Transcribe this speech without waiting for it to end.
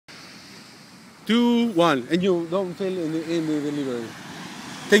2, 1, and you don't fail in the delivery.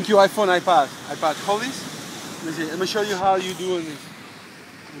 Thank you, iPhone, iPad. Hold this. Let me show you how you do in this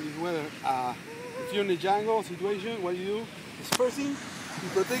weather. If you're in a jungle situation, what you do is first thing you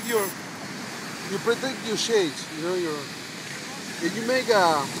protect your shades. You know and you make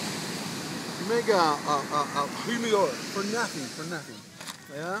a humidor for nothing.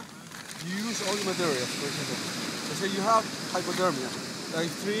 Yeah. You use all the materials. For example, let's say you have hypothermia, type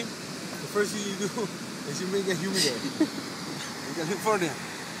 3. The first thing you do is you make a humidor in California.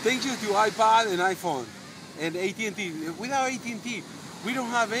 Thanks you to iPad and iPhone and AT&T. Without AT&T, we don't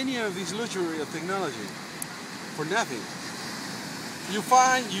have any of this luxury of technology. For nothing. You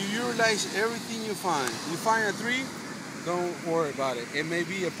utilize everything you find. You find a tree, don't worry about it. It may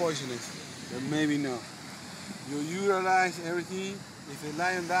be a poisonous, or maybe no. You utilize everything. If a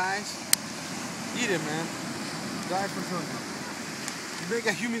lion dies, eat it, man. Die for something. You make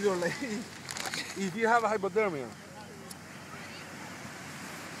a humidor like if you have a hypothermia.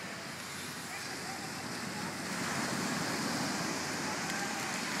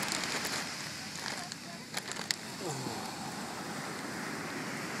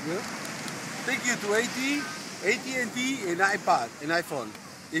 Yeah. Thank you to AT&T and iPad and iPhone.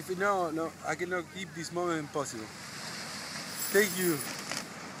 If no, I cannot keep this moment possible. Thank you.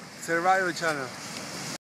 Survival Channel.